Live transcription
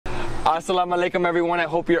Assalamu alaikum everyone, I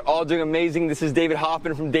hope you're all doing amazing. This is David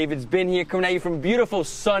Hoffman from Davidsbeenhere, coming at you from beautiful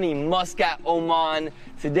sunny Muscat, Oman.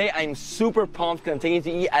 Today I'm super pumped because I'm taking you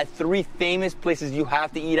to eat at 3 famous places you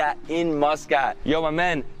have to eat at in Muscat. Yo my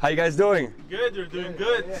man, how you guys doing? Good, you're doing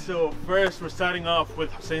good. Yeah. So first we're starting off with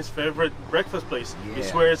Hussein's favorite breakfast place. Yeah. He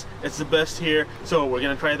swears it's the best here, so we're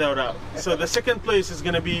gonna try that out. So the second place is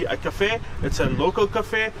gonna be a cafe. It's a local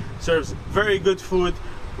cafe, serves very good food.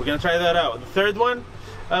 We're gonna try that out. The third one,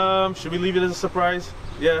 should we leave it as a surprise?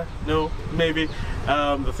 Yeah, no, maybe.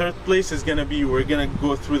 The third place is gonna be, we're gonna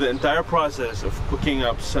go through the entire process of cooking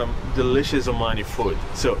up some delicious Omani food.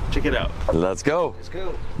 So check it out. Let's go. Let's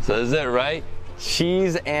go. So this is it, right?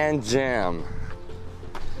 Cheese and jam.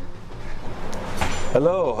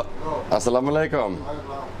 Hello. Assalamu alaikum.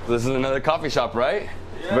 This is another coffee shop, right?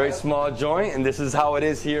 Yeah. Very small joint, and this is how it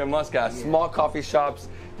is here in Muscat. Yeah. Small coffee shops.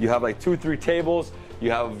 You have like 2-3 tables. You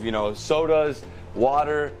have, you know, sodas,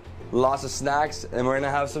 water, lots of snacks, and we're gonna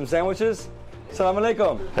have some sandwiches. Assalamu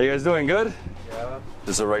alaikum. How you guys doing? Good? Yeah.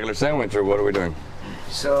 This is a regular sandwich, or what are we doing?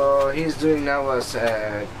 So he's doing now a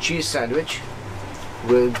cheese sandwich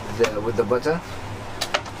with the butter,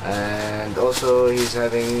 and also he's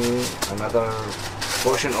having another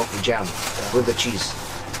portion of jam with the cheese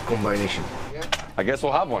combination. Yeah. I guess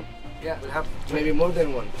we'll have one. Yeah, we'll have maybe more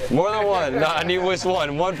than one. More than one? No, I need just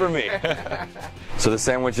one. One for me. So the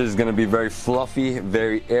sandwich is going to be very fluffy,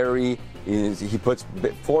 very airy. He puts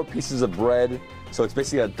 4 pieces of bread. So it's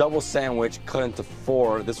basically a double sandwich cut into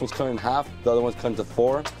 4. This one's cut in half, the other one's cut into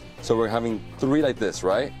 4. So we're having 3 like this,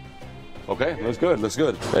 right? Okay, looks good, looks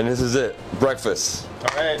good. And this is it, breakfast.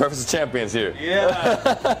 All right. Breakfast of champions here.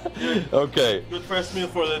 Yeah. Okay. Good first meal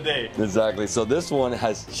for the day. Exactly. So this one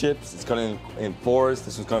has chips. It's cut in 4s.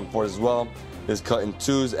 This one's cut in 4s as well. It's cut in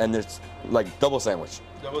 2s, and it's like double sandwich.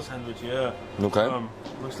 Double sandwich, yeah. Okay.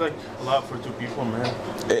 Looks like a lot for 2 people, man.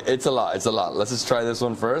 It's a lot. It's a lot. Let's just try this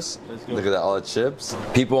one first. Let's go. Look at that, all the chips.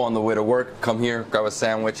 People on the way to work come here, grab a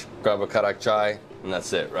sandwich, grab a karak chai, and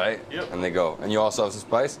that's it, right? Yep. And they go. And you also have some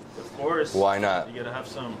spice? Of course. Why not? You gotta have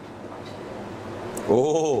some.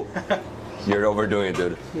 Oh, you're overdoing it,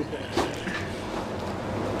 dude.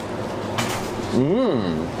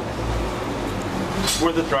 Mmm.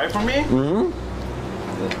 Worth a try for me?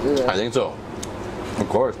 Mm-hmm. I think so. Of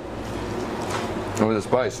course. And with the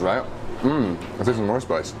spice, right? Mmm. I think some more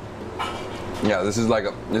spice. Yeah, this is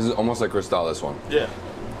almost like Cristal, this one. Yeah.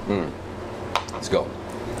 Mmm. Let's go.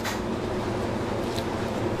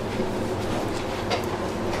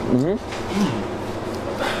 Mm-hmm.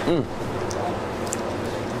 Mm.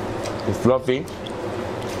 It's fluffy,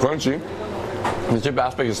 crunchy. The chip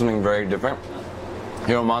aspect is something very different.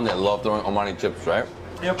 Here in Oman, they love throwing Omani chips, right?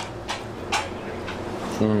 Yep.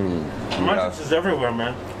 Mmm. Omani chips is everywhere,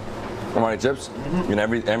 man. Omani chips? Mm-hmm. In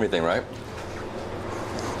everything, right?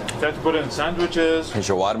 You have to put it in sandwiches. And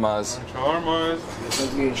shawarmas. Shawarmas. It's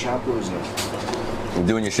like in shampoos now. You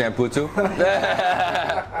doing your shampoo too?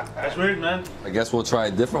 That's weird, man. I guess we'll try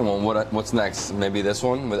a different one. What's next? Maybe this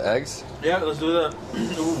one with eggs? Yeah, let's do that.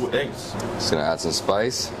 Ooh, eggs. Just gonna add some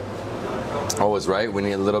spice. Always right, we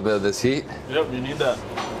need a little bit of this heat. Yep, you need that.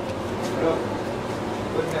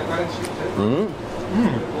 Mm-hmm.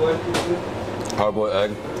 Hard-boiled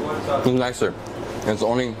egg. It's nicer. And it's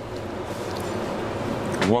only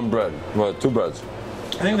 1 bread. Well, 2 breads.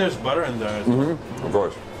 I think there's butter in there. Mm-hmm. Of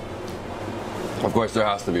course. Of course, there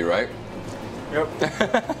has to be, right? Yep.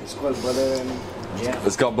 It's called butter and jam.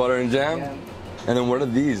 It's called butter and jam? Yeah. And then what are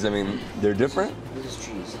these? I mean, they're different? This is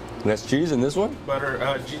cheese. That's cheese in this one? Butter,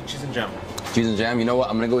 cheese and jam. Cheese and jam. You know what?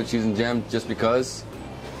 I'm going to go with cheese and jam just because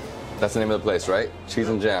that's the name of the place, right? Cheese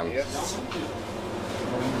and jam. Yep.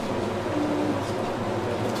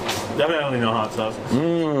 Definitely no hot sauce.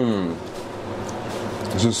 Mmm.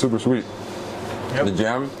 This is super sweet. Yep. The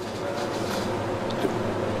jam,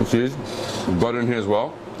 the cheese, butter in here as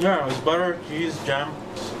well. Yeah, it's butter, cheese, jam.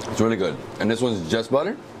 It's really good. And this one's just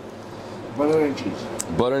butter? Butter and cheese.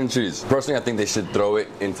 Butter and cheese. Personally, I think they should throw it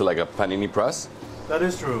into like a panini press. That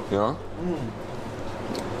is true. You know?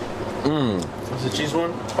 Mmm. What's the cheese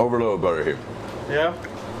one? Overload of butter here. Yeah?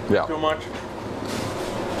 Yeah. Too much?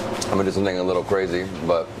 I'm gonna do something a little crazy,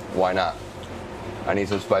 but why not? I need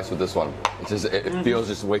some spice with this one. It's just, it feels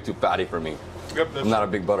just way too fatty for me. Yep, I'm not a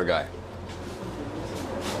big butter guy.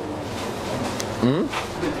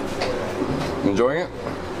 Enjoying it?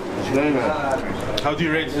 It's very good. How do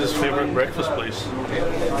you rate his favorite breakfast place?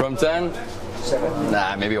 From 10? 7.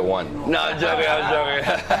 Nah, maybe a 1. No, I'm joking, I'm joking.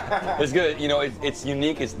 It's good, you know, it's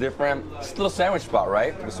unique, it's different. It's a little sandwich spot,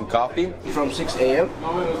 right? With some coffee. From 6 a.m.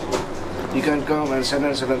 You can come at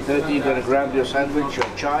 7:30. You're gonna grab your sandwich, your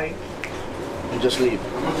chai, and just leave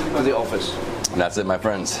to the office. And that's it, my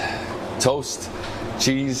friends. Toast,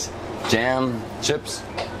 cheese, jam, chips.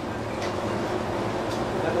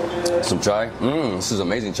 Some chai. This is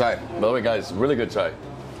amazing chai. By the way, guys, really good chai.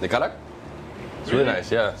 The karak? It's really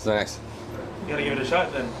nice. Yeah, it's nice. You gotta give it a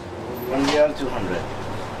shot then. 1 riyal,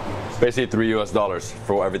 200. Basically $3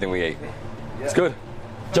 for everything we ate. It's good.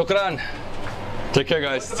 Jokran. Take care,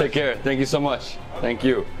 guys. Take care. Thank you so much. Thank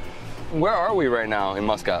you. Where are we right now in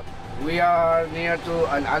Muscat? We are near to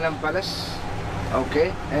Al Alam Palace,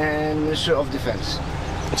 okay, and Ministry of Defense.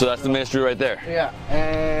 So that's the ministry right there. Yeah.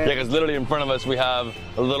 Yeah, because literally in front of us we have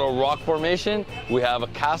a little rock formation. We have a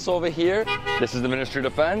castle over here. This is the Ministry of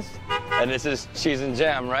Defense. And this is Cheese and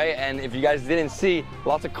Jam, right? And if you guys didn't see,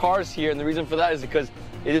 lots of cars here. And the reason for that is because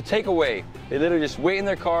it's a takeaway. They literally just wait in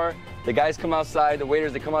their car. The guys come outside, the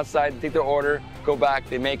waiters, they come outside, they take their order, go back,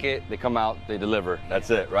 they make it, they come out, they deliver. That's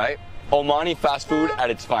it, right? Omani fast food at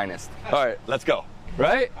its finest. All right, let's go.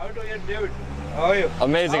 Right? How do you do it? How are you?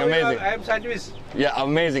 Amazing, How are you? amazing. I am Sajvis. Yeah,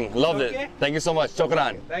 amazing. Loved Okay. it. Thank you so much.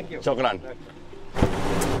 Shukran. Thank you. Shukran.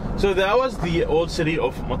 So that was the old city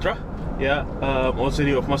of Matra. Yeah, old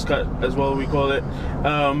city of Muscat as well, we call it.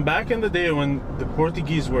 Back in the day when the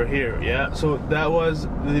Portuguese were here, yeah, so that was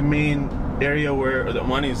the main area where the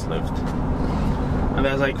Omanis lived. And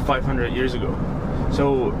that's like 500 years ago.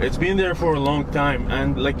 So it's been there for a long time,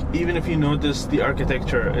 and like even if you notice the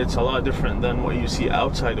architecture, it's a lot different than what you see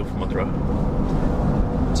outside of Matra.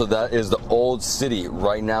 So that is the old city.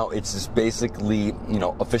 Right now it's just basically, you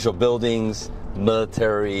know, official buildings,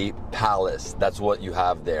 military palace. That's what you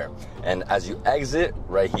have there. And as you exit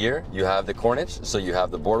right here, you have the Corniche. So you have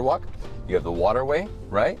the boardwalk, you have the waterway,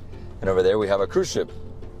 right? And over there we have a cruise ship.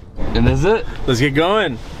 And that's it. Let's get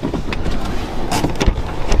going.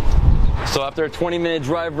 So after a 20-minute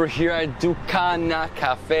drive, we're here at Dukanah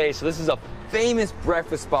Cafe. So this is a famous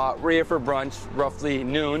breakfast spot. We're here for brunch, roughly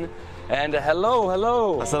noon. And hello.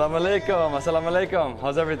 Assalamu alaikum, assalamu alaikum.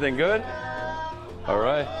 How's everything, good? All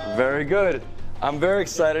right, very good. I'm very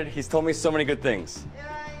excited. He's told me so many good things.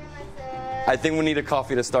 I think we need a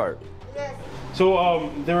coffee to start. So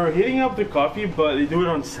they were heating up the coffee, but they do it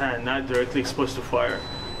on sand, not directly exposed to fire.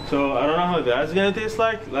 So I don't know how that's gonna taste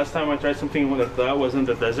like. Last time I tried something like that was in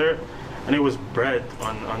the desert, and it was bread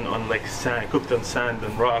on like sand, cooked on sand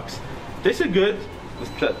and rocks. Tasted good.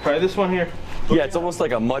 Let's try this one here. Yeah, it's almost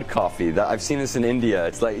like a mud coffee. I've seen this in India.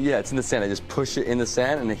 It's like, yeah, it's in the sand. I just push it in the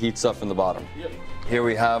sand and it heats up in the bottom. Yep. Here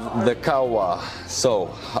we have the kawa. So,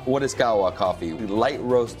 what is kawa coffee? Light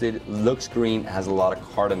roasted, looks green, has a lot of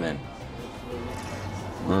cardamom.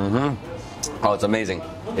 Oh, it's amazing.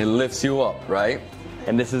 It lifts you up, right?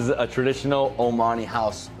 And this is a traditional Omani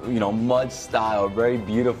house, you know, mud style, very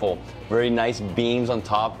beautiful, very nice beams on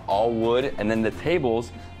top, all wood. And then the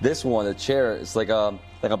tables, this one, the chair, it's like a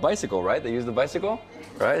bicycle, right? They use the bicycle,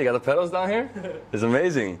 right? You got the pedals down here. It's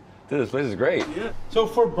amazing. Dude, this place is great. Yeah. So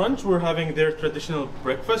for brunch, we're having their traditional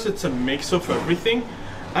breakfast. It's a mix of everything,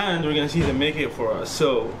 and we're gonna see them make it for us.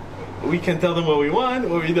 So we can tell them what we want,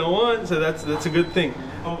 what we don't want. So that's a good thing.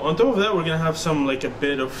 On top of that, we're gonna have some like a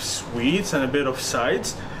bit of sweets and a bit of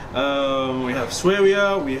sides. We have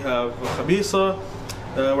swewia, we have khabisa.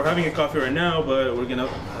 We're having a coffee right now, but we're gonna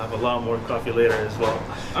have a lot more coffee later as well.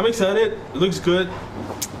 I'm excited. It looks good.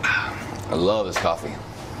 I love this coffee.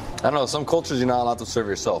 I don't know, some cultures you're not allowed to serve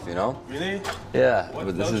yourself, you know? Really? Yeah. What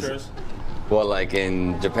but this cultures? is, well, like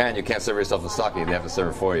in Japan, you can't serve yourself the sake. They have to serve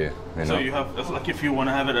it for you. You know? So you have, like, if you want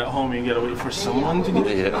to have it at home, you gotta wait for someone to get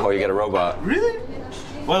it. Yeah, or you get a robot. Really?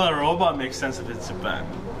 Well, a robot makes sense if it's Japan.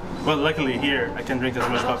 But luckily here, I can drink as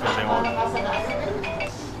much coffee as I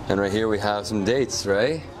want. And right here we have some dates,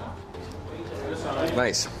 right?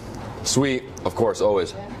 Nice. Sweet, of course,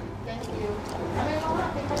 always.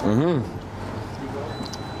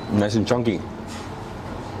 Nice and chunky.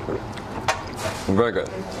 Very good.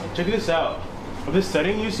 Check this out. This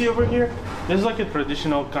setting you see over here, this is like a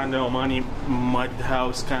traditional kind of Omani mud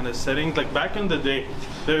house kind of setting. Like back in the day,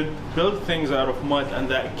 they would build things out of mud, and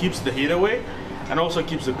that keeps the heat away and also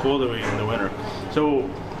keeps the cold away in the winter. So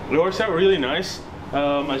it works out really nice,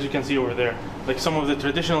 as you can see over there. Like some of the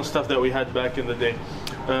traditional stuff that we had back in the day.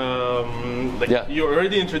 You're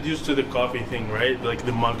already introduced to the coffee thing, right? Like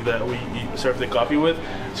the mug that we serve the coffee with.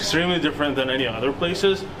 It's extremely different than any other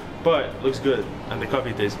places, but looks good, and the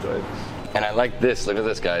coffee tastes good. And I like this. Look at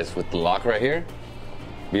this, guys, with the lock right here.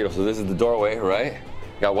 Beautiful. So this is the doorway, right?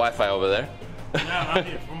 Got Wi-Fi over there.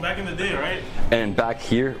 Yeah, from back in the day, right? And back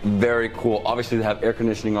here, very cool. Obviously, they have air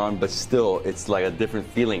conditioning on, but still, it's like a different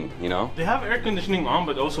feeling, you know? They have air conditioning on,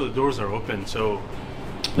 but also the doors are open, so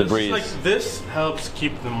the breeze. This helps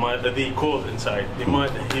keep the cold inside. The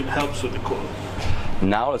mud, it helps with the cold.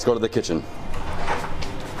 Now let's go to the kitchen.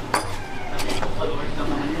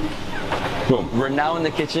 Boom. We're now in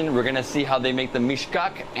the kitchen. We're gonna see how they make the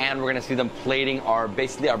mishkak, and we're gonna see them plating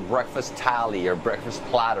basically our breakfast thali, our breakfast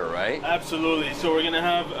platter, right? Absolutely. So we're gonna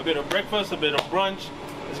have a bit of breakfast, a bit of brunch.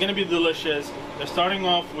 It's gonna be delicious. They're starting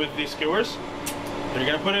off with the skewers. They're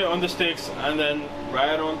gonna put it on the sticks and then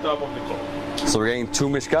right on top of the coal. So we're getting 2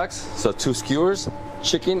 mishkaks, so 2 skewers,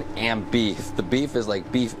 chicken and beef. The beef is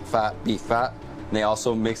like beef fat. And they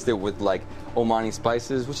also mixed it with like Omani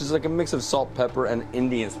spices, which is like a mix of salt, pepper, and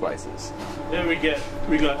Indian spices. Then we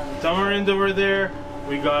got tamarind over there.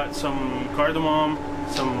 We got some cardamom,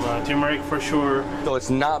 some turmeric for sure. So it's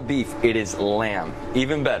not beef, it is lamb.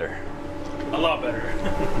 Even better. A lot better.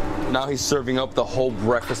 Now he's serving up the whole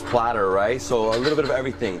breakfast platter, right? So a little bit of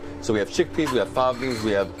everything. So we have chickpeas, we have fava beans,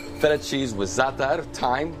 we have feta cheese with za'atar,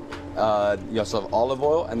 thyme. You also have olive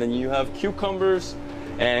oil, and then you have cucumbers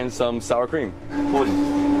and some sour cream.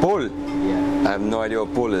 Pul. Yeah. I have no idea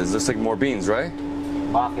what pul is. Looks like more beans, right?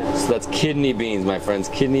 So that's kidney beans, my friends.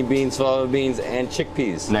 Kidney beans, fava beans, and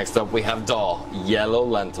chickpeas. Next up, we have dal, yellow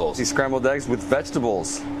lentils. These scrambled eggs with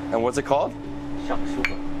vegetables. And what's it called?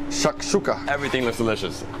 Shakshuka. Shakshuka. Everything looks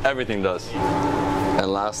delicious. Everything does.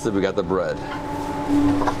 And lastly, we got the bread.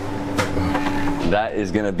 That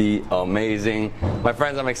is gonna be amazing. My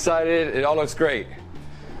friends, I'm excited. It all looks great.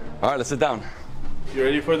 All right, let's sit down. You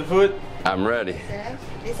ready for the food? I'm ready.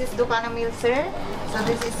 This is Dukanah meal, sir. So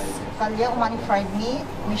this is kalya, Omani fried meat,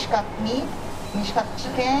 Mishkak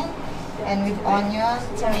chicken, and with onion,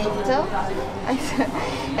 tomato,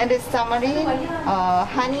 and this tamarind,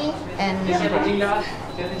 honey, and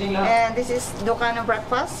this is Dukanah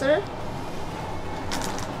breakfast, sir.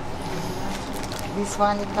 This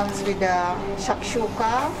one, it comes with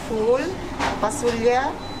shakshuka, full,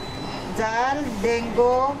 pasulya, dal,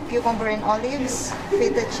 dengo, cucumber and olives,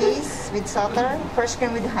 feta cheese with za'atar, fresh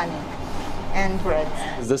cream with honey, and bread.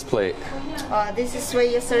 What is this plate? This is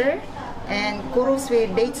soya, sir, and kurus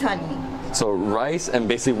with dates honey. So rice and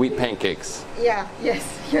basically wheat pancakes. Yeah, yes,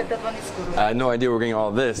 yeah, that one is kurus. I had no idea we're getting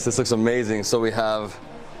all this. This looks amazing. So we have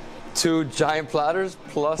 2 giant platters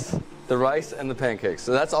plus the rice and the pancakes.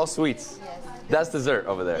 So that's all sweets. Yes. That's dessert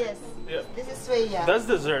over there. Yes. Yeah. This is soya. That's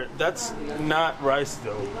dessert. That's not rice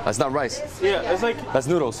though. That's not rice. Yeah, it's like That's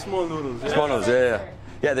noodles. small noodles. Small noodles, yeah.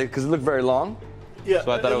 Yeah, because they look very long. Yeah,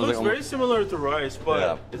 So I thought it it was looks like very similar to rice, but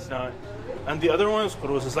Yeah. it's not. And the other one is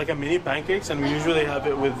kurus. It's like a mini pancakes, and we usually have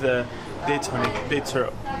it with dates honey, date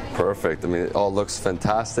syrup. Perfect. I mean, it all looks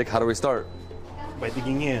fantastic. How do we start? By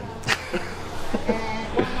digging in. And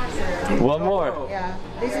one more, sir. One more. Yeah.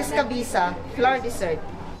 This is kabisa, flour dessert.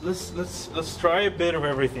 Let's try a bit of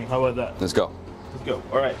everything. How about that? Let's go. Let's go.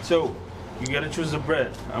 All right. So you gotta choose the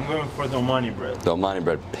bread. I'm going for the Omani bread. The Omani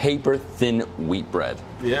bread, paper thin wheat bread.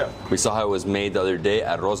 Yeah. We saw how it was made the other day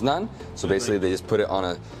at Roznan. So basically, they just put it on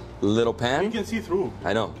a little You pan. can see through.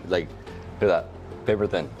 I know, like, look at that, paper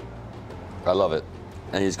thin. I love it.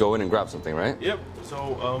 And you just go in and grab something, right? Yep.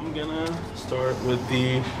 So I'm gonna start with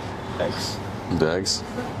the eggs. The eggs.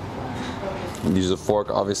 Use a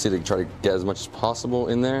fork, obviously, to try to get as much as possible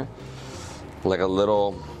in there. Like a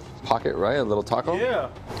little pocket, right? A little taco? Yeah.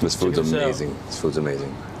 This food's Check this out. amazing. This food's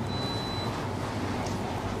amazing.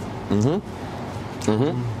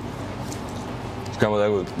 Scrambled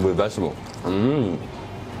egg with vegetable. I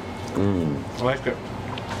like it.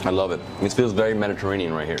 I love it. It feels very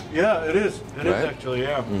Mediterranean right here. Yeah, it is. It is Right? actually.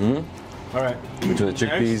 Yeah. All right. Between the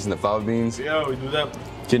chickpeas and the fava beans. Yeah, we do that.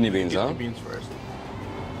 Kidney beans, Kidney huh? beans first.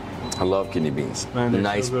 I love kidney beans. Man, they're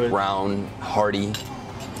Nice, so good. brown, hearty,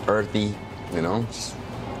 earthy, you know? Just,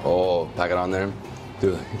 oh, pack it on there.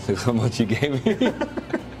 Dude, look how much you gave me.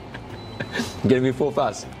 Getting me full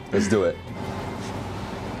fast. Let's do it.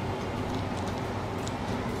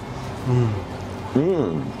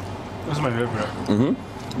 This is my favorite.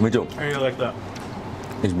 Me too. I really like that.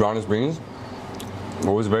 These brownish beans are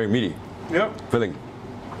always very meaty, Yep. filling.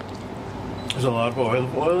 There's a lot of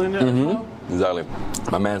oil in it. As well. Exactly.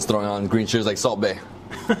 My man's throwing on green chilies like Salt Bay.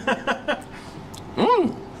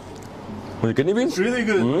 With the kidney beans? It's really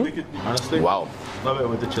good. With the honestly, Wow. love it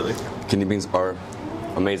with the chili. Kidney beans are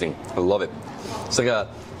amazing. I love it. It's like a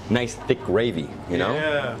nice thick gravy, you know?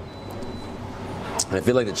 Yeah. And I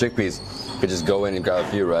feel like the chickpeas could just go in and grab a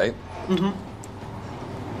few, right?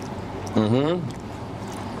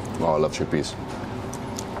 Oh, I love chickpeas.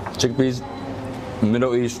 Chickpeas,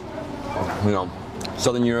 Middle East, you know,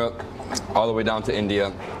 Southern Europe, all the way down to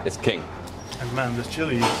India. It's king. And man, this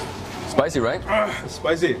chili is Spicy, right?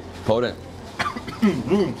 spicy. Potent.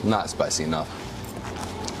 Not spicy enough.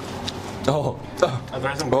 Oh, I'll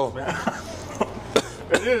try some Oh. man.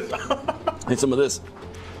 It is. need some of this.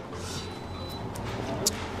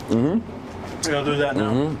 We'll do that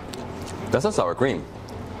now. That's not sour cream.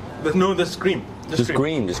 No, this cream. Just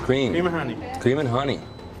cream. Cream and honey. Cream and honey.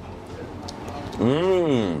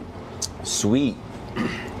 Mmm. Sweet.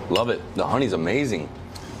 Love it. The honey's amazing.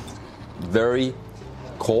 Very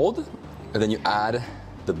cold, and then you add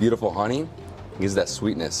the beautiful honey. It gives that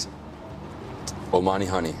sweetness. Omani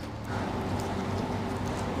honey.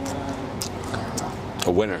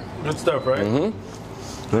 A winner. Good stuff, right?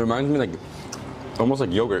 Mm-hmm. It reminds me like almost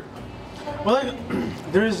like yogurt. Well,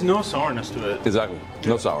 like, there is no sourness to it. Exactly.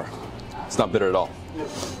 No sour. It's not bitter at all.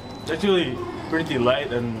 It's actually pretty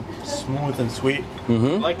light and smooth and sweet. I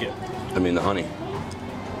like it. I mean, the honey.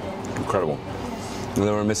 Incredible. And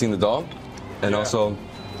then we're missing the dal and also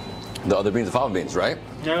the other beans, the fava beans, right?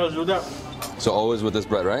 Yeah, let's do that. So always with this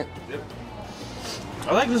bread, right? Yep.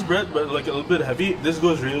 I like this bread, but like a little bit heavy. This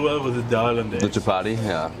goes really well with the dal and the The eggs. chapati,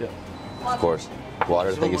 yeah. Of course.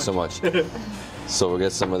 Water, thank you so much. So we'll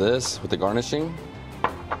get some of this with the garnishing.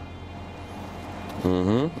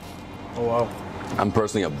 Oh, wow. I'm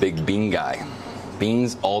personally a big bean guy.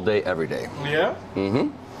 Beans all day, every day. Yeah?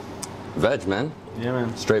 Veg, man. Yeah,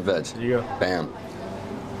 man. Straight veg. There you go. Bam.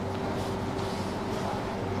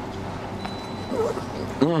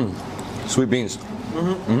 Sweet beans.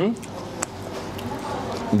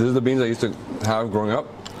 These are the beans I used to have growing up.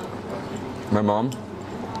 My mom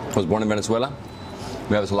was born in Venezuela.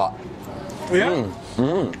 We have this a lot. Yeah?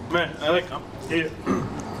 Man, I like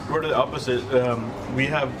we're the opposite. We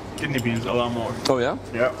have kidney beans a lot more. Oh, yeah?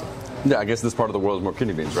 Yeah. Yeah, I guess this part of the world is more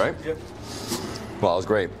kidney beans, right? Yep. Well, that's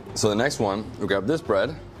great. So the next one, we grab this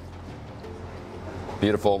bread.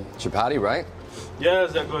 Beautiful chapati, right?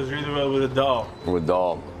 Yes, that goes really well with the dal. With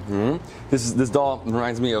dal. This dal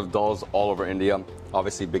reminds me of dals all over India.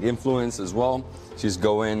 Obviously, big influence as well. So you just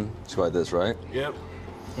go in, just like this, right? Yep.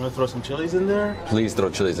 You want to throw some chilies in there? Please throw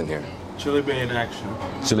chilies in here. Chili bay in action.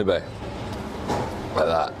 Chili bay. Like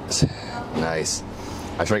that. Nice.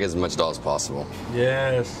 I try to get as much dal as possible.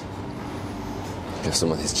 Yes. Give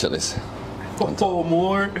some of these chilies. Oh,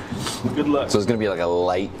 more. Good luck. So it's gonna be like a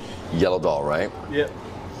light yellow dal, right? Yep.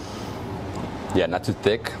 Yeah, not too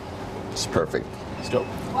thick. It's perfect. Let's go.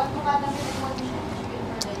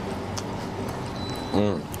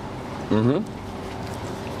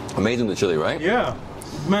 Amazing the chili, right? Yeah.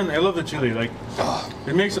 Man, I love the chili. Like,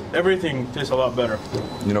 it makes everything taste a lot better.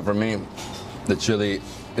 You know, for me, the chili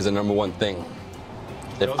is the #1 thing.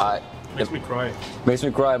 Makes me cry. Makes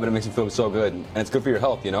me cry, but it makes me feel so good, and it's good for your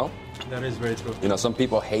health. You know. That is very true. You know, some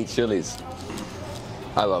people hate chilies.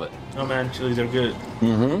 I love it. Oh man, chilies are good.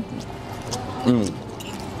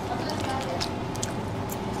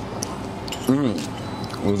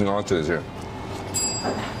 Losing all chilies here.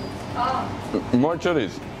 More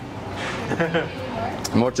chilies.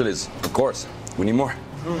 More chilies, of course. We need more.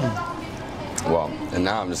 Well, and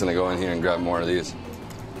now I'm just gonna go in here and grab more of these.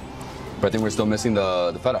 But I think we're still missing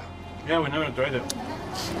the feta. Yeah, we never tried it.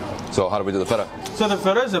 So how do we do the feta? So the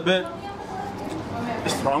feta is a bit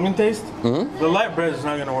strong in taste. The light bread is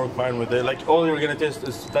not gonna work fine with it. Like all you're gonna taste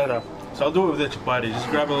is feta. So I'll do it with the chapati. Just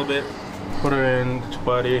grab a little bit, put it in the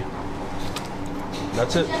chapati.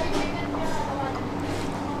 That's it.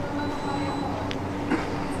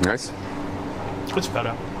 Nice. It's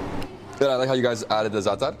feta. Yeah, I like how you guys added the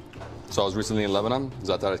za'atar. So I was recently in Lebanon.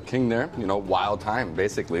 Za'atar is king there. You know, wild thyme,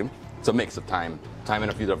 basically. It's a mix of thyme and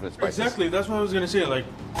a few different spices. Exactly. That's what I was gonna say. Like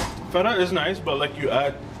feta is nice, but like you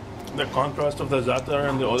add the contrast of the za'atar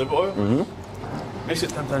and the olive oil, makes it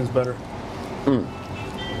 10 times better. Dude,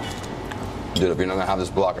 if you're not gonna have this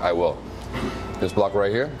block, I will. This block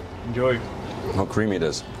right here, Enjoy. how creamy it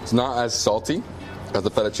is. It's not as salty as the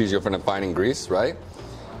feta cheese you're gonna find in Greece, right?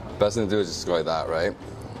 Best thing to do is just go like that, right?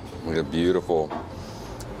 Look at a beautiful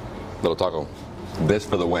little taco. This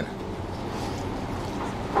for the win.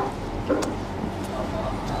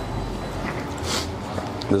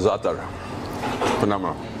 The za'atar,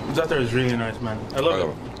 phenomenal. Za'atar is really nice, man. I love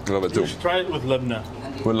it. I love it You too. should try it with labna.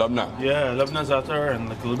 We love now. Yeah, labna za'atar and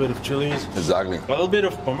like a little bit of chilies. Exactly. A little bit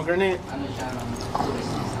of pomegranate.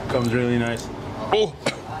 Comes really nice. Oh,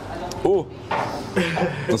 oh,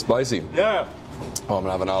 it's spicy. Yeah. Oh, I'm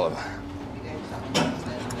gonna have an olive.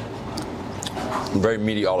 Very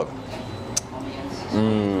meaty olive.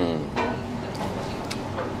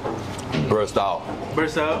 Burst out.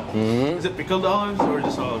 Burst out. Is it pickled olives or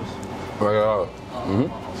just olives? Right out.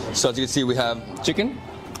 So as you can see, we have chicken,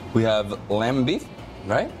 we have lamb and beef,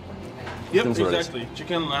 right? Yep, That's what it is. exactly.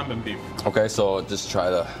 Chicken, lamb, and beef. Okay, so just try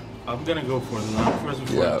the. I'm gonna go for the lamb first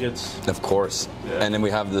before it gets of course. Yeah. And then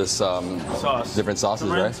we have this sauce. different sauces,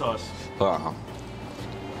 Tamarind right? sauce.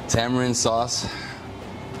 Tamarind sauce.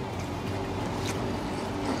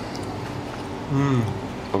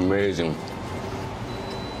 Amazing.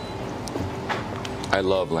 I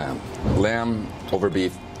love lamb. Lamb over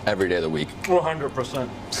beef every day of the week. 100%.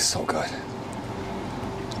 It's so good.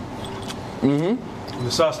 The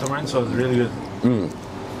sauce, the wine sauce is really good.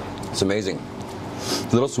 It's amazing. It's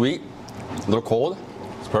a little sweet, a little cold.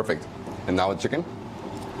 It's perfect. And now with chicken.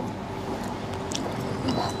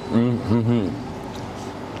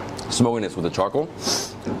 Smokiness with the charcoal.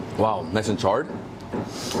 Wow, nice and charred.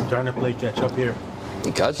 I'm trying to play catch up here.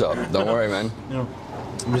 Ketchup, don't worry, man. No,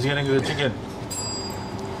 I'm just getting to the chicken.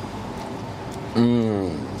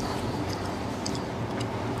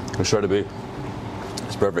 It's sure to be.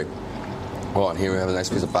 It's perfect. Oh, and here we have a nice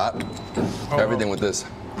piece of fat. Everything with this.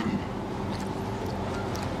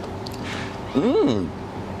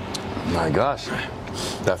 My gosh,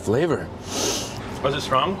 that flavor. Was it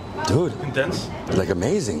strong? Dude, Intense? like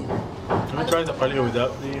amazing. Can we try the palio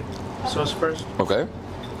without the sauce first? Okay.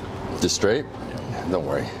 Just straight? Don't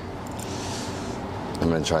worry. I'm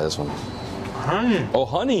gonna try this one. Honey. Oh,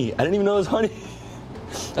 honey! I didn't even know it was honey.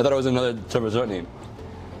 I thought it was another type of chutney.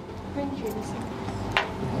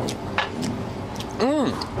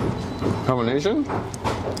 Combination?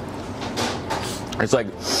 It's like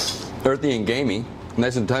earthy and gamey,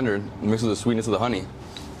 nice and tender, mixed with the sweetness of the honey.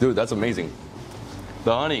 Dude, that's amazing.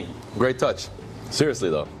 The honey, great touch. Seriously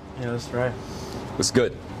though, Yeah, that's right. it's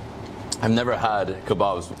good. I've never had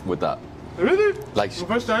kebabs with that. Really? Like The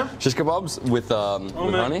first time? shish kebabs with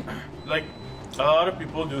man. honey. Like, a lot of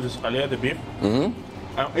people do this palio, the beef.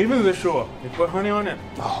 Even the show, they put honey on it.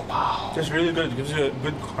 Oh wow. It's really good. It gives you a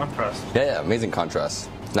good contrast. Yeah, amazing contrast.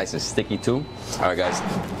 Nice and sticky too. All right, guys,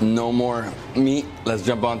 no more meat. Let's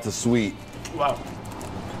jump on to sweet. Wow.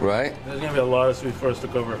 Right? There's gonna be a lot of sweet for us to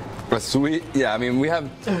cover. A sweet, yeah. I mean, we have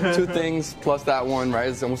two things plus that one, right?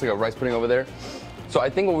 It's almost like a rice pudding over there. So I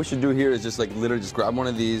think what we should do here is just like literally just grab one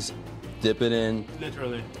of these, dip it in,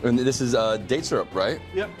 Literally. and this is date syrup, right?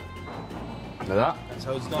 Yep. Like that. That's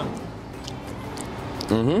how it's done.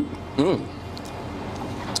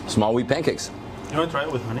 Small wheat pancakes You wanna try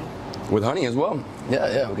it with honey? with honey as well.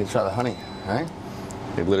 Yeah, we can try the honey. All right.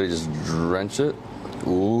 You literally just drench it.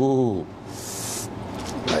 Ooh,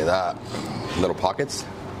 like that. Little pockets.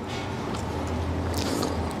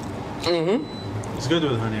 It's good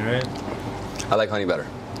with honey, right? I like honey better.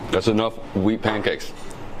 That's enough wheat pancakes.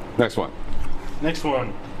 Next one. Next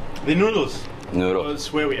one. The noodles. Noodle. Well, it's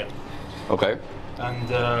suewia. Okay. And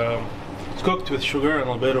it's cooked with sugar and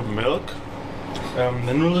a little bit of milk.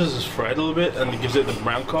 The noodles is fried a little bit and it gives it the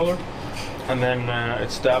brown color. And then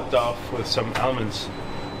it's dabbed off with some almonds.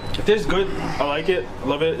 It tastes good. I like it. I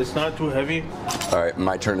love it. It's not too heavy. All right,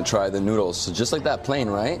 my turn to try the noodles. So just like that, plain,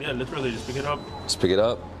 right? Yeah, literally, just pick it up, Just pick it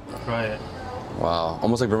up. try it. Wow,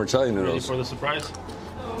 almost like vermicelli Ready noodles. for the surprise?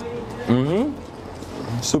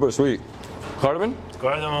 Super sweet. Cardamom?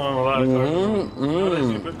 Cardamom, a lot of cardamom.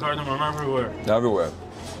 Nowadays, you put cardamom everywhere. Everywhere.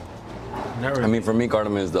 Never. I mean, for me,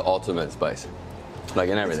 cardamom is the ultimate spice. Like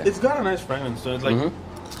in everything. It's got a nice fragrance, so it's like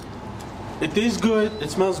it tastes good, it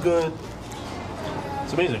smells good.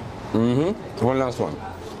 It's amazing. One last one.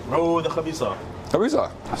 Oh, the khabisa.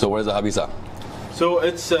 Habisa. So what is a habisa? So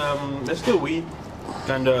it's the wheat,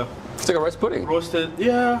 kind of It's like a rice pudding. roasted.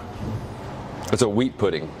 Yeah, It's a wheat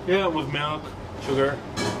pudding. yeah, with milk, sugar.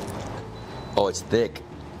 Oh, it's thick.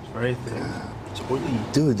 It's very thick. It's oily.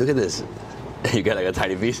 Dude, look at this. You got like a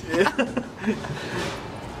tiny piece.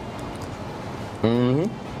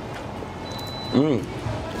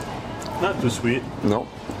 Not too sweet, No.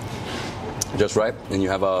 Just right. And you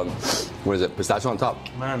have what is it? Pistachio on top.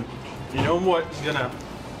 man. You know what's gonna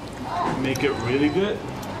make it really good?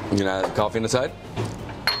 You gonna add coffee on the side?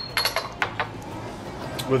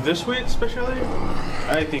 With this sweet, especially,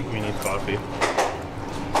 I think we need coffee.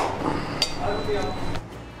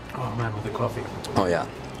 Oh man, with the coffee. Oh yeah.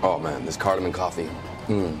 Oh man, this cardamom coffee.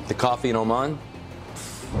 The coffee in Oman,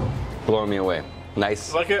 blowing me away.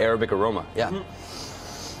 Nice Like it? Arabic aroma. Yeah.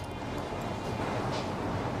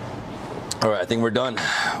 All right, I think we're done.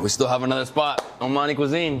 We still have another spot, Omani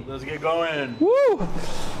cuisine. Let's get going. Woo!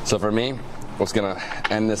 So for me, what's gonna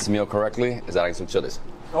end this meal correctly is adding some chilies.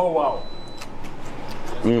 Oh wow.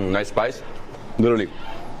 Nice spice. Literally,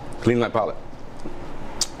 clean my palate.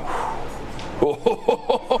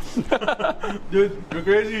 Dude, you're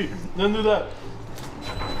crazy. Don't do that.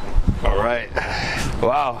 All right.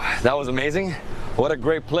 Wow, that was amazing. What a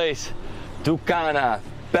great place. Dukanah,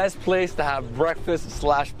 best place to have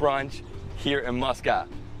breakfast/brunch here in Muscat.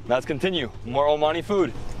 Let's continue. More Omani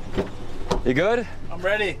food. You good? I'm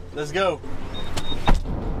ready. Let's go.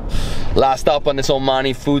 Last stop on this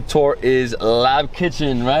Omani food tour is Lahab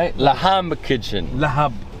Kitchen, right? Lahab Kitchen.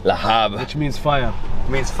 Lahab, Lahab which means fire.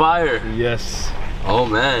 means fire. Yes. Oh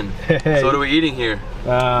man. So what are we eating here?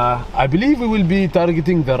 I believe we will be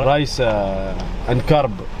targeting the rice and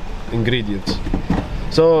carb ingredients.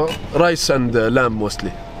 So rice and lamb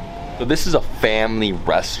mostly. So this is a family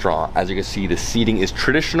restaurant. As you can see, the seating is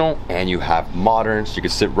traditional and you have modern. So you can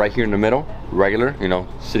sit right here in the middle, regular, you know,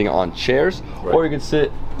 sitting on chairs, or you can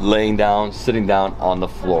sit laying down, sitting down on the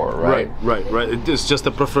floor, right? Right. It's just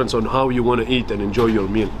a preference on how you want to eat and enjoy your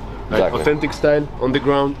meal. Right? Exactly. Authentic style on the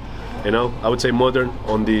ground, you know, I would say modern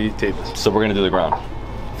on the tables. So we're gonna do the ground.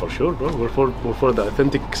 For sure, bro. We're for the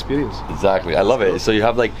authentic experience. Exactly, I love it. So you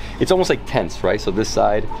have like, it's almost like tents, right? So this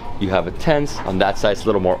side, you have a tent. On that side, it's a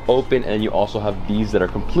little more open. And then you also have these that are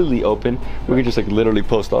completely open. We can just like literally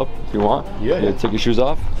post up if you want. Yeah. Take your shoes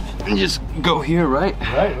off and just go here, right?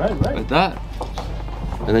 Right. Like that.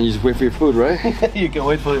 And then you just wait for your food, right? You can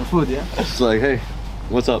wait for your food, yeah. It's like, hey,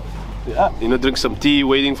 what's up? Yeah. You know, drink some tea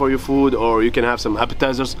waiting for your food, or you can have some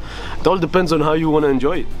appetizers. It all depends on how you want to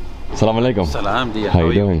enjoy it. Assalamu alaikum. Salam, dear. How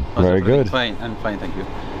you doing? Very good. Fine, I'm fine, thank you.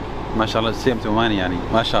 MashaAllah, same to Omani, yani.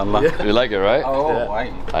 MashaAllah. Yeah. You like it, right? Oh,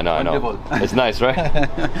 Yeah. I know. Wonderful. It's nice, right?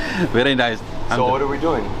 Very nice. So what are we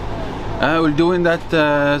doing? We're doing that,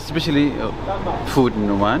 especially food in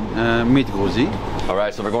Oman, meat ghozi. All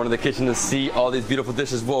right, so we're going to the kitchen to see all these beautiful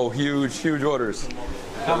dishes. Whoa, huge orders.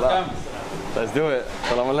 Come. Let's do it.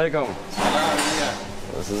 Assalamu alaikum.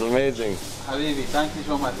 This is amazing. Habibi, thank you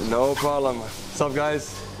so much. No problem. What's up,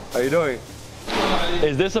 guys? How you doing?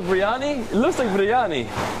 Is this a biryani? It looks like biryani.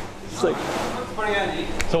 It's like.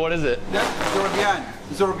 Biryani. So what is it? That's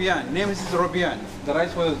Zarubian. Name is Zarubian. The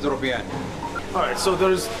rice was Zarubian. All right. So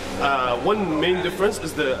there's one main difference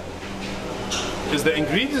is the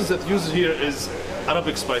ingredients that used here is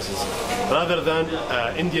Arabic spices rather than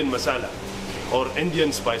Indian masala or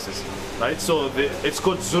Indian spices, right? So it's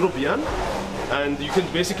called Zarubian, and you can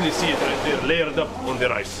basically see it right there, layered up on the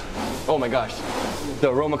rice. Oh my gosh. The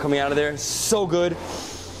aroma coming out of there, so good.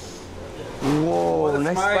 Whoa,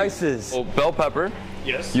 nice spices. Oh, bell pepper.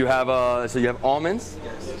 Yes. You have so you have almonds.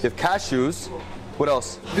 You have cashews. What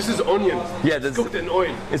else? This is onion. Yeah, it's cooked in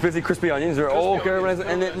oil. It's basically crispy onions. Okay,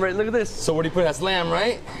 and then right, look at this. So what do you put? That's lamb,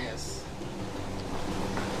 right? Yes.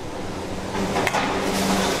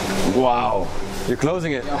 Wow. You're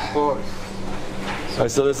closing it. Of course. All right,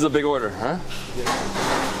 so this is a big order, huh?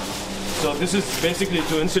 So this is basically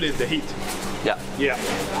to insulate the heat. Yeah. Yeah.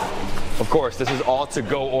 Of course, this is all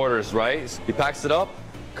to-go orders, right? He packs it up,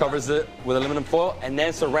 covers it with aluminum foil, and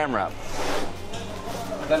then saran wrap.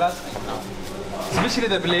 The last thing now. Especially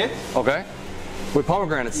the plate. Okay. With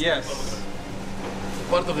pomegranates. Yes.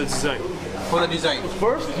 Part of the design. For the design.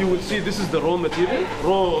 First, you will see this is the raw material,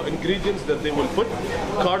 raw ingredients that they will put: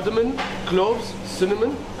 cardamom, cloves,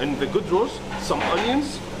 cinnamon, and the good roast, some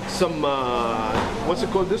onions, some what's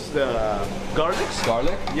it called? This the garlics.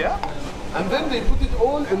 Garlic. Yeah. And then they put it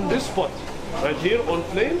all in this pot, right here on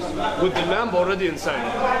flames, with the lamb already inside.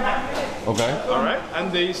 Okay. All right.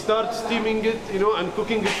 And they start steaming it, you know, and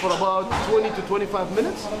cooking it for about 20 to 25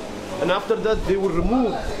 minutes. And after that, they will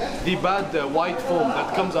remove the bad white foam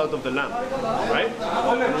that comes out of the lamb, right?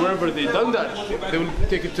 And whenever they've done that, they will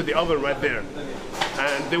take it to the oven right there.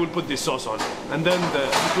 And they will put the sauce on. And then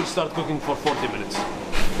it will start cooking for 40 minutes.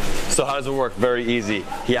 So how does it work? Very easy.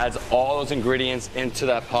 He adds all those ingredients into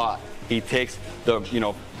that pot. He takes the,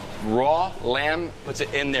 raw lamb, puts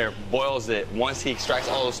it in there, boils it. Once he extracts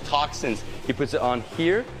all those toxins, he puts it on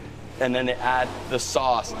here, and then they add the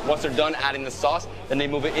sauce. Once they're done adding the sauce, then they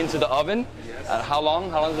move it into the oven. Yes. How long?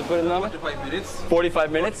 How long does it put it in the oven? 45 minutes.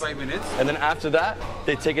 45 minutes? 45 minutes. And then after that,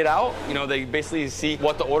 they take it out. They basically see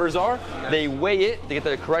what the orders are. Yes. They weigh it, they get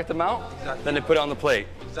the correct amount, Exactly. then they put it on the plate.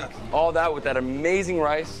 Exactly. All that with that amazing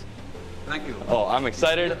rice. Thank you. Oh, I'm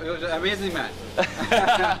excited. It was amazing, man.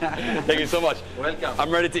 Thank you so much. Welcome.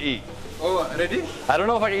 I'm ready to eat. Oh, ready? I don't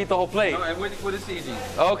know if I can eat the whole plate. No, I'm waiting for this eating.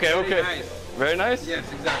 Okay, Very okay. nice. Very nice? Yes,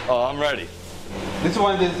 exactly. Oh, I'm ready. This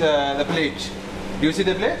one is the plate. Do you see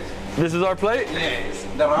the plate? This is our plate? Yes.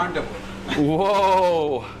 The random.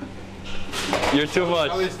 Whoa. You're too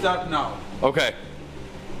much. I will start now. Okay.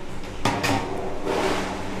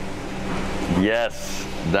 Yes,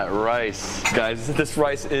 that rice. Guys, this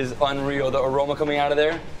rice is unreal. The aroma coming out of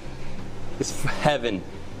there is heaven.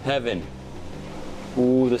 Heaven.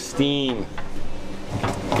 Ooh, the steam.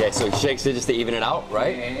 Yeah, so he shakes it just to even it out,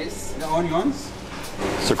 right? Yes. The onions.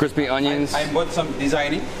 So crispy onions. I bought some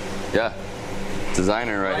designing. Yeah.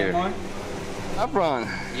 Designer right here. Lemon. Saffron.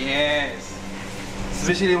 Yes.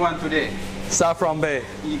 Especially one today. Saffron Bay.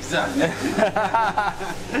 Exactly.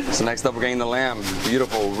 So next up we're getting the lamb.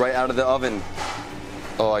 Beautiful, right out of the oven.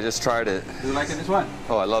 Oh, I just tried it. Do you like this one?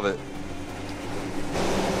 Oh, I love it.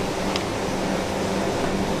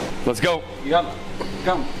 Let's go. Yalla.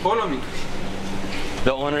 Come, follow me.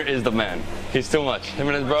 The owner is the man. He's too much. Him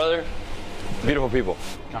and his brother, beautiful people.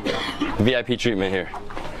 Come. VIP treatment here.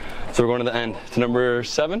 So we're going to the end. To number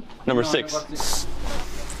 7? Number 6.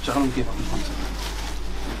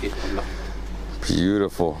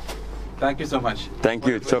 Beautiful. Thank you so much. Thank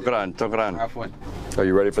you. Shukran. Shukran. Afwan. Are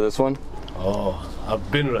you ready for this one? Oh,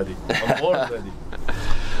 I've been ready. I'm more ready.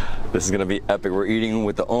 This is gonna be epic. We're eating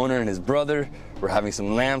with the owner and his brother. We're having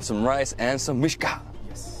some lamb, some rice, and some mishkak.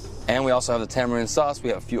 Yes. And we also have the tamarind sauce. We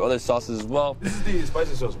have a few other sauces as well. This is the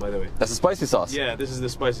spicy sauce, by the way. That's the spicy sauce. Yeah, this is the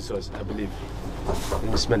spicy sauce, I believe. You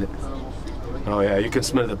can smell it. Oh yeah, you can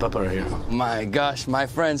smell the pepper here. My gosh, my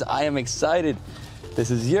friends, I am excited. This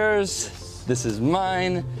is yours. This is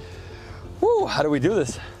mine. Woo, how do we do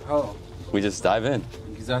this? Oh, We just dive in.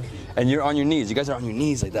 exactly. And you're on your knees. You guys are on your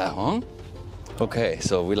knees like that, huh? Okay,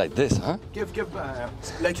 so we like this, huh? Give,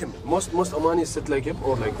 like him. Most Omanis sit like him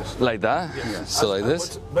or like this. Like that? Yeah. So like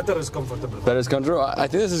this? Better is comfortable. Better is comfortable. I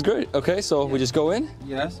think this is great. Okay, so we just go in?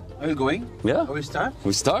 Yes. Are we going? Yeah. Are we start?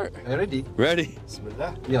 We start. Are you ready? Ready?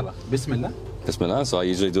 Bismillah. Yalla. Bismillah. Bismillah. So I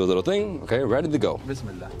usually do a little thing. Okay, ready to go.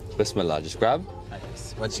 Bismillah. Bismillah. Just grab.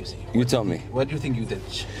 Nice. What do you say? You tell me. What do you think you did?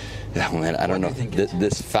 Yeah, man, I don't know. What do you think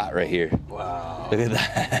This fat right here. Wow. Look at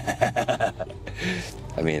that.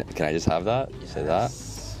 I mean, can I just have that? You say that?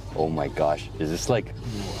 Oh my gosh. Is this like,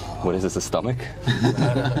 what is this, a stomach?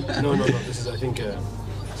 No. This is, I think,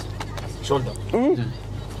 shoulder.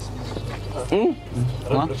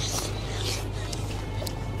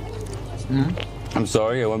 I'm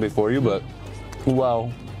sorry, I went before you, but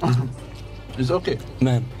wow. It's okay.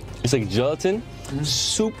 Man, it's like gelatin,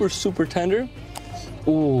 super, super tender.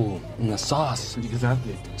 Ooh, and the sauce,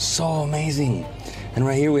 Exactly. so amazing. And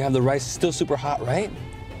right here we have the rice, still super hot, right?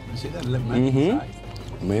 You see that lemon inside?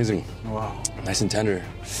 Amazing, Wow. nice and tender.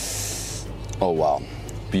 Oh wow,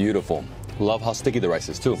 beautiful. Love how sticky the rice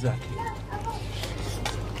is too. Exactly.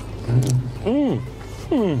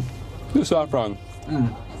 The saffron,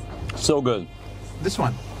 so good. This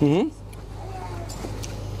one. You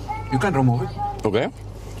can remove it. Okay,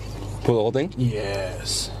 pull the whole thing.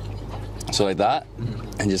 Yes. So like that,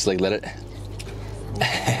 and just like let it,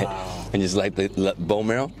 and just like the bone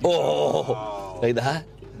marrow. Oh, like that.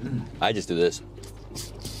 I just do this.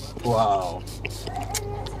 Wow.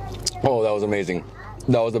 Oh, that was amazing.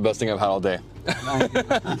 That was the best thing I've had all day.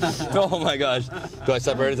 Oh my gosh. Do I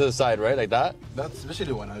separate it to the side, right? Like that? That's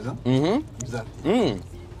especially one, isn't it? Mm-hmm. Exactly.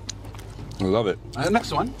 I love it.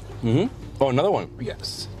 Next one. Mm-hmm. Oh, another one.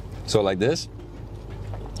 Yes. So like this.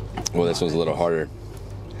 Well, this one's a little harder.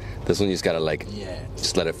 This one you just gotta like,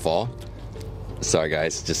 just let it fall. Sorry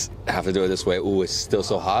guys, just have to do it this way. Ooh, it's still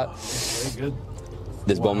so hot. Very good.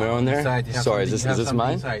 There's bone marrow in there. Inside, you have Sorry, something- is you have this something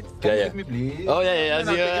mine? inside. Yeah, Can you yeah. give me, please? Oh yeah.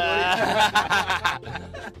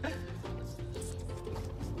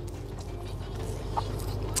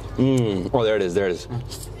 No, Oh, there it is. There it is.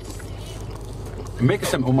 Make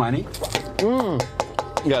some Omani.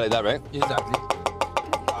 You got like that, right? Exactly.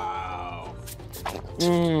 Wow.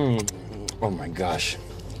 Oh my gosh,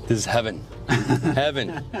 this is heaven.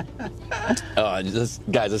 Heaven. Guys,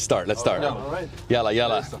 let's start. Let's start. All right.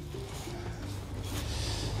 Yalla.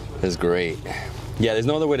 That's great. Yeah, there's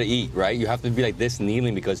no other way to eat, right? You have to be like this,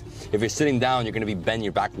 kneeling, because if you're sitting down, you're gonna be bending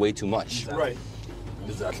your back way too much. Right.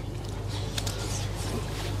 Exactly.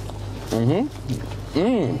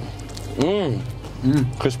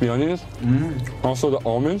 Crispy onions. Also the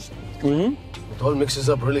almonds. It all mixes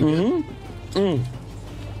up really good. Oh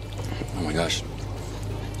my gosh.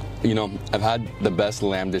 You know, I've had the best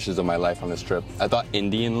lamb dishes of my life on this trip. I thought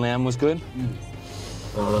Indian lamb was good.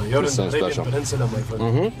 You're in the sounds Arabian special. Peninsula, my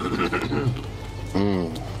friend.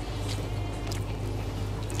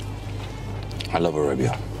 I love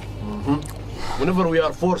Arabia. Whenever we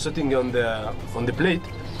are four sitting on the plate,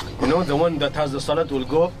 you know, the one that has the salad will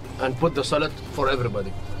go and put the salad for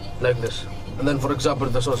everybody, like this. And then, for example,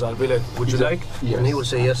 the sauce, I'll be like, would you like? Yes. And he will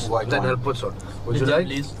say yes. White Then wine. I'll put some. Would you like?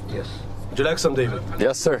 Please. Yes. Would you like some, David?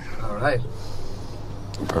 Yes, sir. All right.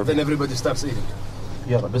 Then everybody starts eating.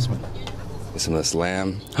 Yalla, bismillah. Some of this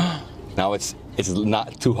lamb. Now it's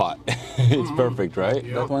not too hot. It's perfect, right?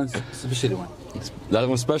 That one's especially one. That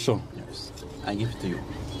one's special. Yes. I give it to you.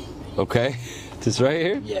 Okay. This right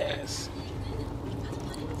here? Yes.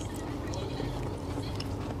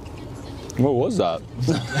 What was that?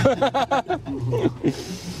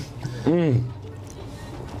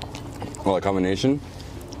 Well, the combination,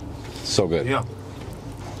 so good. Yeah.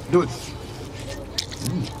 Dude.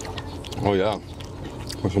 Oh yeah,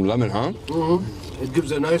 with some lemon, huh? It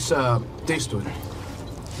gives a nice taste to it.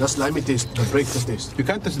 Just let me taste the breakfast taste. You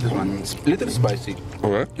can't taste this one. It's a little spicy.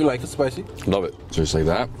 Okay. You like it spicy? Love it. Just like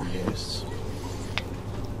that. Yes.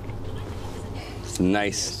 It's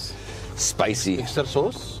nice, spicy. Extra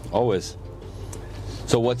sauce? Always.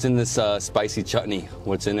 So what's in this spicy chutney?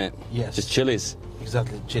 What's in it? Yes. Just chilies.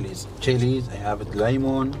 Exactly, chilies. Chilies, I have it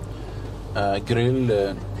lemon,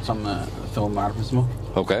 grill, some ثوم معرف اسمه.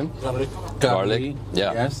 Okay. Garlic.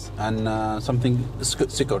 Yeah. Yes, and something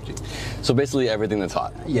security. So basically everything that's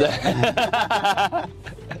hot. Yeah.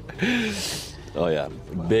 Oh yeah,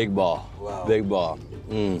 big ball. Wow. Big ball.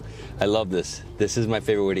 I love this. This is my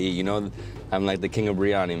favorite way to eat. You know, I'm like the king of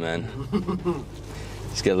biryani, man.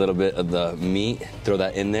 Just get a little bit of the meat, throw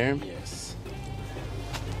that in there. Yes.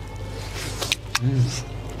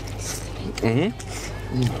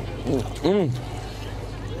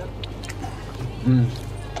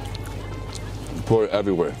 Pour it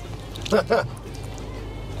everywhere.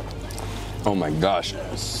 Oh my gosh.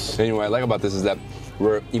 Anyway, what I like about this is that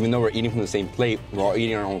even though we're eating from the same plate, we're all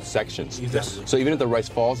eating our own sections. Yes. So even if the rice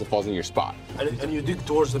falls, it falls in your spot. And you dig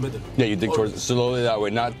towards the middle. Yeah, you dig towards slowly that way,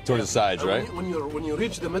 not towards the sides, And right? when you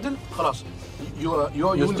reach the middle, خلاص, you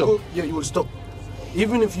will go. Yeah, you will stop.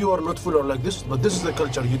 Even if you are not full or like this, but this is the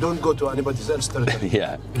culture. You don't go to anybody's else territory.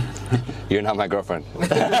 Yeah. You're not my girlfriend.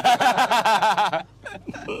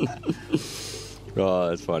 Oh,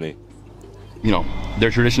 that's funny. You know, their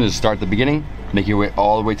tradition is to start at the beginning, make your way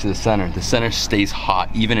all the way to the center. The center stays hot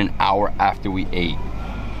even an hour after we ate,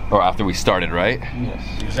 or after we started, right?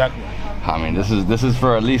 Yes. Exactly. I mean, this is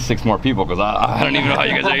for at least 6 more people, because I don't even know how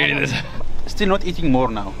you guys are eating this. Still not eating more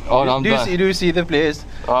now. Oh, no, I'm done. Do you see the place?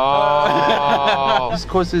 Oh. This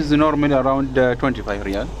cost is normally around 25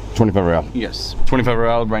 riyal. 25 real. Yes. 25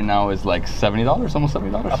 real right now is like $70, almost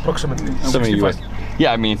 $70. Approximately. 70 US.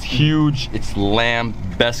 Yeah, I mean, it's huge. It's lamb,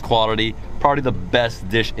 best quality. Probably the best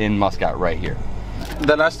dish in Muscat right here.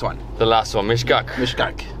 The last one. The last one, Mishkak.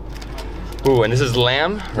 Mishkak. Ooh, and this is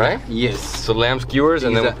lamb, right? Yes. So lamb skewers,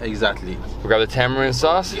 and then exactly. we grab the tamarind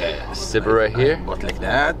sauce. Yes. Dip it right here. But like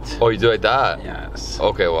that. Oh, you do it like that? Yes.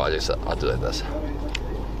 Okay, well, I'll do it like this.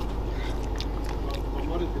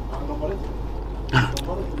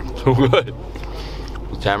 So good.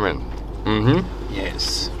 Tamarind.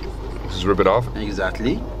 Yes. Just rip it off.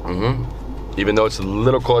 Exactly. Even though it's a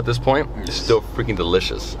little cold at this point, it's still freaking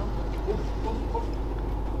delicious.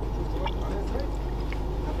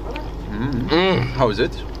 How is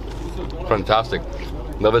it? Fantastic.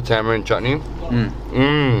 Love the tamarind chutney.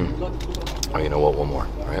 Oh, you know what? One more,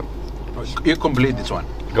 all right? You complete this one.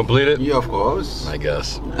 Complete it? Yeah, of course. I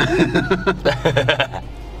guess.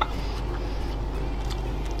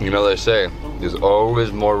 You know they say, there's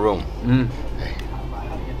always more room. Hey.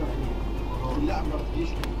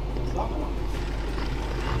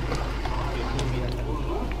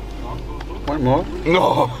 One more.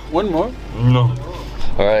 No. One more. No.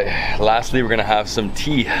 All right, lastly, we're gonna have some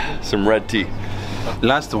tea, some red tea.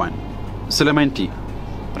 Last one. Sulaiman tea.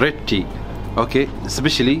 Red tea. Okay,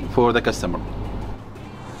 especially for the customer.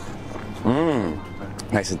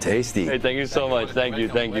 Nice and tasty. Hey, thank you so much. Thank you.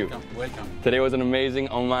 Welcome. Today was an amazing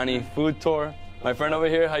Omani food tour. My friend over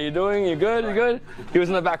here, how you doing? You good? You good? He was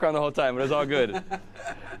in the background the whole time, but it was all good.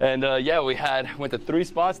 And yeah, went to 3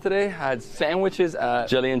 spots today. I had sandwiches at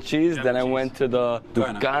Jelly and Cheese. Then I went to the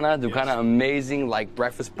Dukanah, amazing like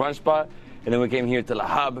breakfast brunch spot. And then we came here to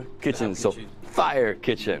Lahab Kitchen, so fire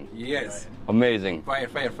kitchen. Yes. Amazing. Fire.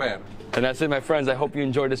 And that's it, my friends. I hope you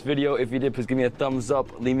enjoyed this video. If you did, please give me a thumbs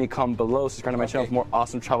up. Leave me a comment below. Subscribe to my channel for more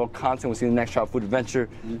awesome travel content. We'll see you in the next travel food adventure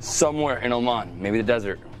somewhere in Oman. Maybe the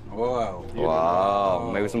desert. Wow.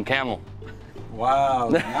 Wow. Maybe some camel. Wow.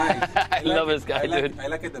 Nice. I love this guy, dude. I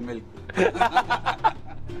like it, the milk.